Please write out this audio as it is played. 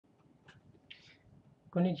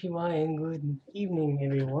Konnichiwa and good evening,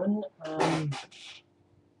 everyone.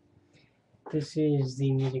 This is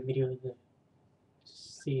the music video,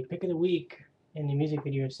 the pick of the week in the music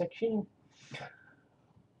video section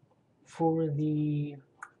for the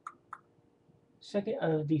 2nd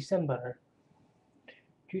of December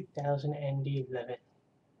 2011.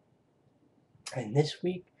 And this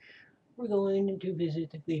week, we're going to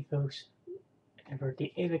visit the folks over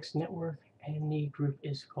the avexnetwork, and the group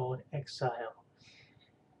is called EXILE.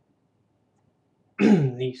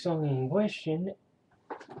 The song in question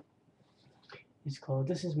is called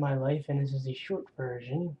This Is My Life, and this is the short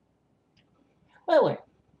version. By the way,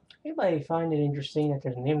 anybody find it interesting that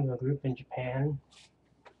there's a name of a group in Japan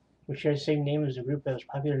which shares the same name as a group that was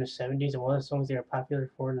popular in the 70s, and one of the songs they were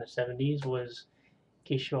popular for in the 70s was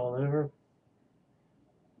Keisha All Over?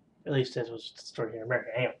 At least that was the story in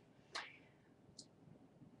America. Anyway,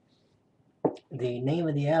 the name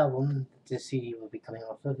of the album that this CD will be coming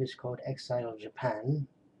off of is called Exile Japan.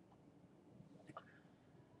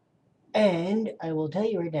 And I will tell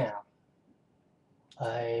you right now,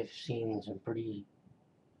 I've seen some pretty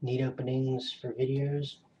neat openings for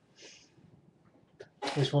videos.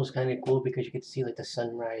 This one's kind of cool because you get to see like the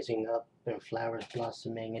sun rising up and flowers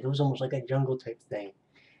blossoming. It was almost like a jungle type thing.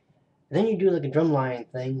 And then you do like a drumline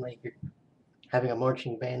thing, like you're having a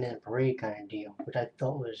marching band in a parade kind of deal, which I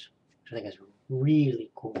think is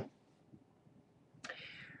really cool.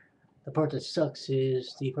 The part that sucks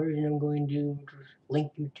is the version I'm going to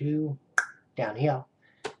link you to down here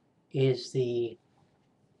is the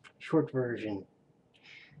short version.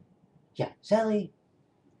 Yeah, sadly,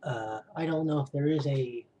 I don't know if there is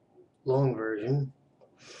a long version.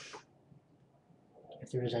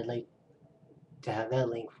 If there is, I'd like to have that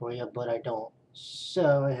link for you, but I don't.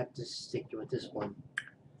 So I have to stick with this one,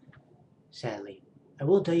 sadly. I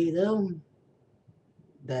will tell you though,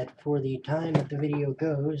 that for the time that the video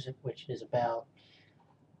goes, which is about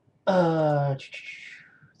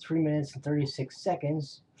 3 minutes and 36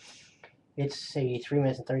 seconds, it's a 3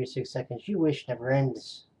 minutes and 36 seconds you wish never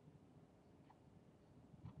ends.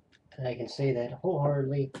 And I can say that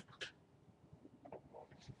wholeheartedly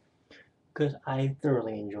because I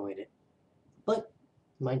thoroughly enjoyed it. But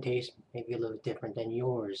my taste may be a little different than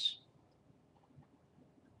yours.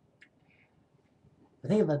 The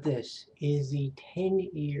thing about this is the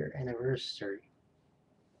 10-year anniversary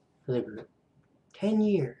for the group. 10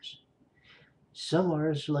 years. Some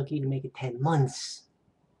are so lucky to make it 10 months.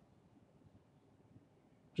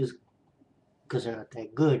 Just because they're not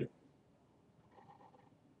that good.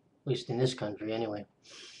 At least in this country, anyway.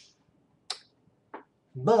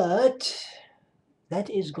 But that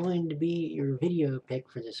is going to be your video pick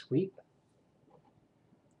for this week.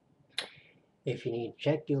 If you need to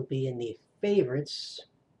check, you'll be in the favorites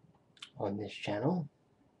on this channel.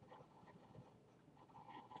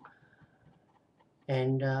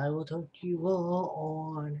 And I will talk to you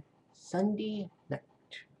all on Sunday night.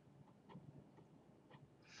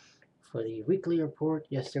 For the weekly report,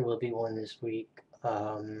 yes, there will be one this week.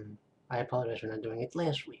 I apologize for not doing it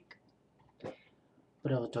last week.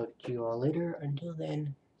 But I will talk to you all later. Until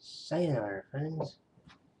then, sayonara, friends.